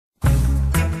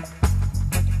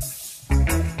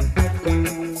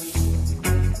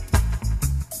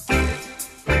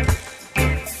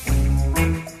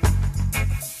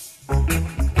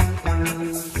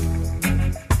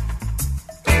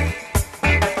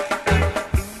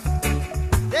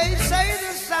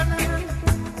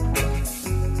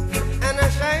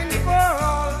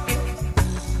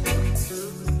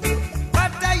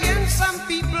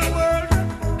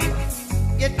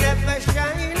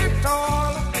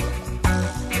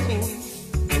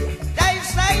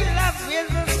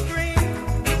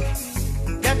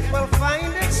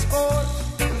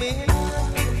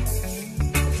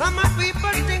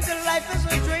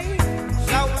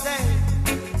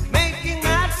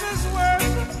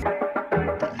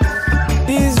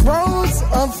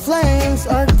of flames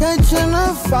are catching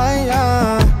a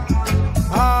fire.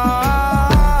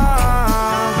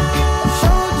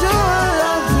 Showed you I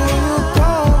loved you, you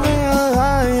called me a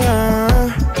liar.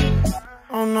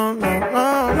 Oh no, no, no,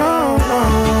 no, no.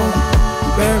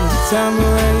 Baby, tell me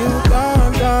where you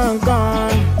gone, gone,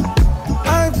 gone.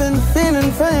 I've been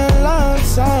feeling for your love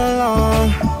so long.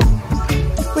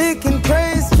 We can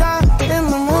praise JAH in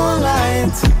the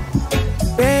moonlight.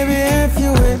 Baby, if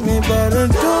you with me, better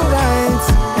do right.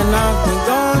 And I've been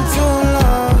gone too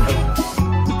long,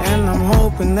 and I'm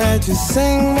hoping that you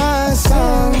sing my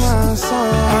song, my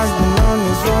song. I've been on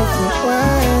this road for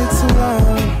way too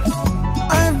long.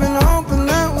 I've been hoping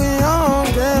that we all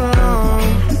get along.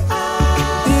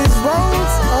 These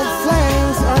roads of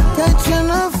flames are catching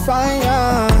a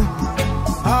fire.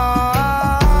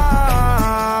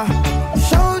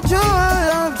 Showed you I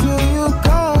loved you, you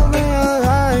called me a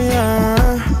liar.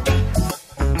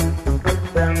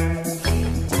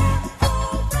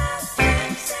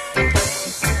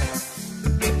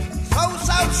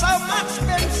 So much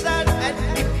been said and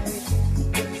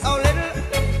so little,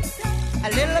 a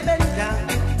little bit done.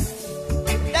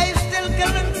 They still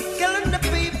killing the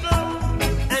people,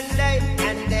 and they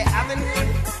having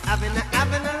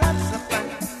a lots of fun.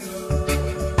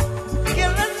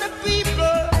 Killing the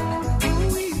people,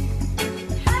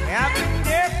 having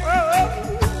their fun.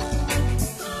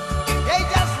 They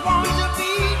just want to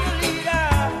be the leader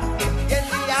in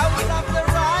the house of the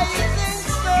rising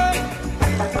sun.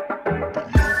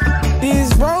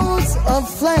 These roads of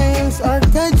flames are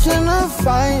catching a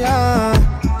fire.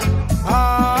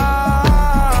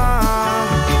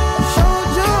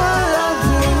 Showed you I loved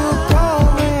you, you called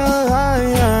me a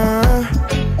liar.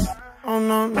 Oh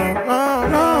no, no, no,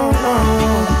 no, no.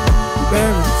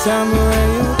 Baby, tell me where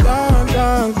you gone,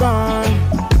 gone, gone.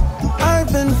 I've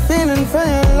been feeling for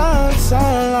your love so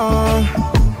long.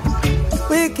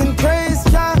 We can praise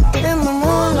JAH in the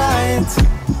moonlight.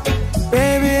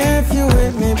 Baby, if you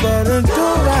with me, better do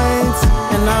right.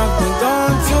 And I've been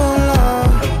gone too long,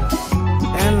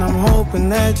 and I'm hoping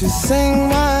that you sing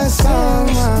my song,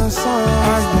 my song.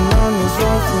 I've been on this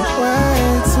road for way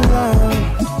too long.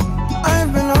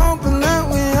 I've been hoping that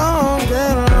we all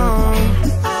get along.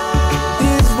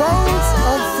 These roads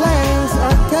of flames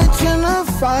are catching a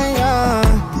fire.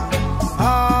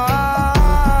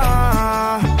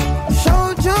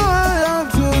 Showed you I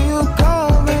loved you, you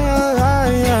called me a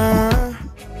liar.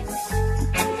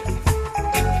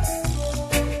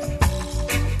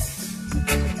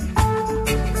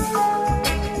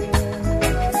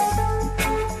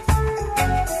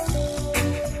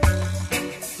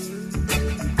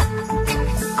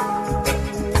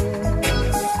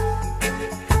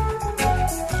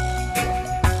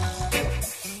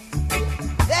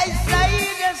 They say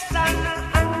the sun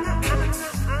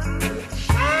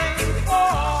shines for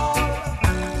all,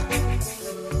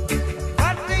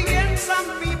 but in some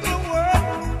people's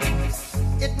world,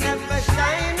 it never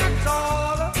shines at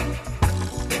all.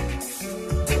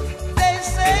 They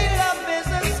say love is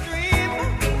a stream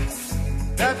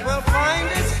that will find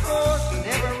its course in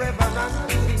every river and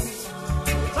sea.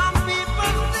 Some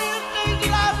people still think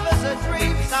love is a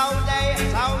dream, so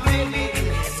maybe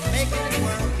it's making it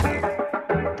work.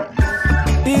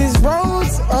 These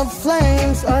roads of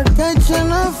flames are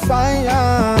catching a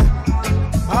fire.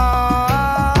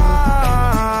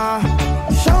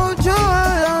 Showed you I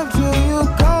loved you, you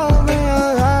called me a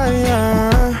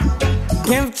liar.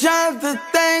 Give JAH the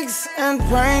thanks and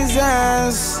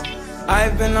praises.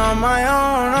 I've been on my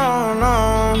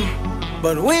own,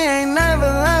 but we ain't never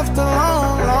left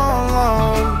alone, long,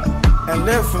 long. And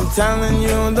if I'm telling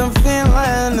you the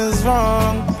feeling is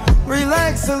wrong,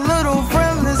 relax a little,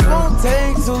 friend, this won't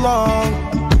take too long.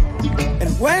 And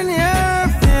when you're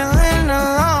feeling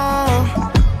alone,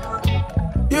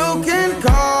 you can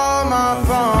call my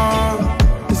phone.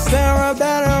 Is there a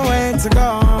better way to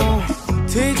go?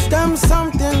 Teach them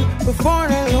something before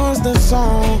they lose the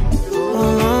song. Oh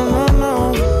no, no, no,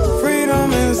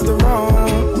 freedom is the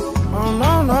road. Oh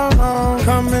no, no, no,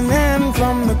 coming in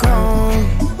from the cold.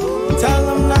 Tell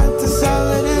them not to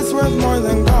sell it, it's worth more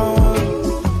than gold.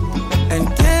 And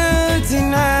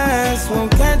guiltiness will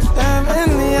catch them in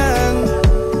the end.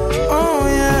 Oh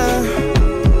yeah,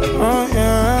 oh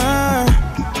yeah.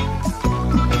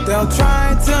 They'll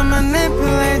try to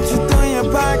manipulate you through your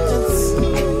pockets.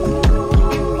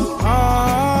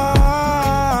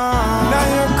 Now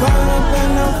you're caught up in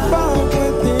the fog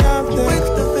with the optics, with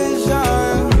the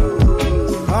vision.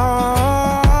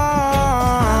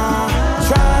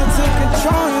 Try to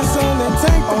control you so they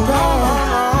take the power.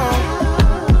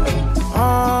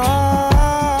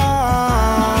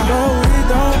 No, we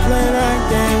don't play that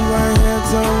game, we're here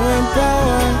to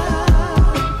empower.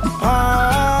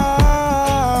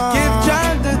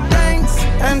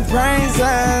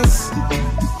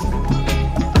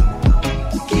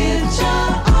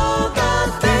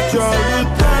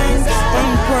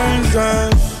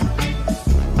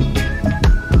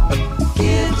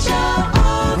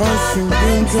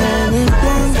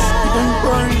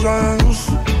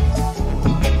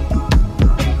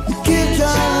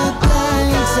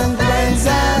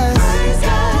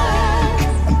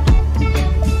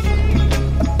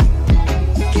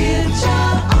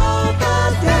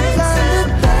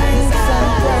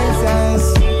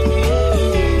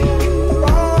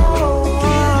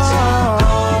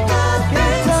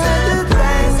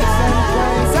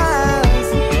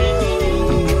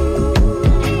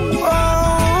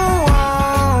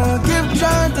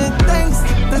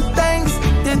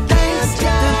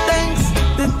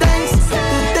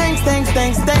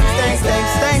 thanks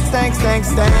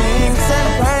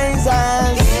and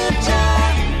praises.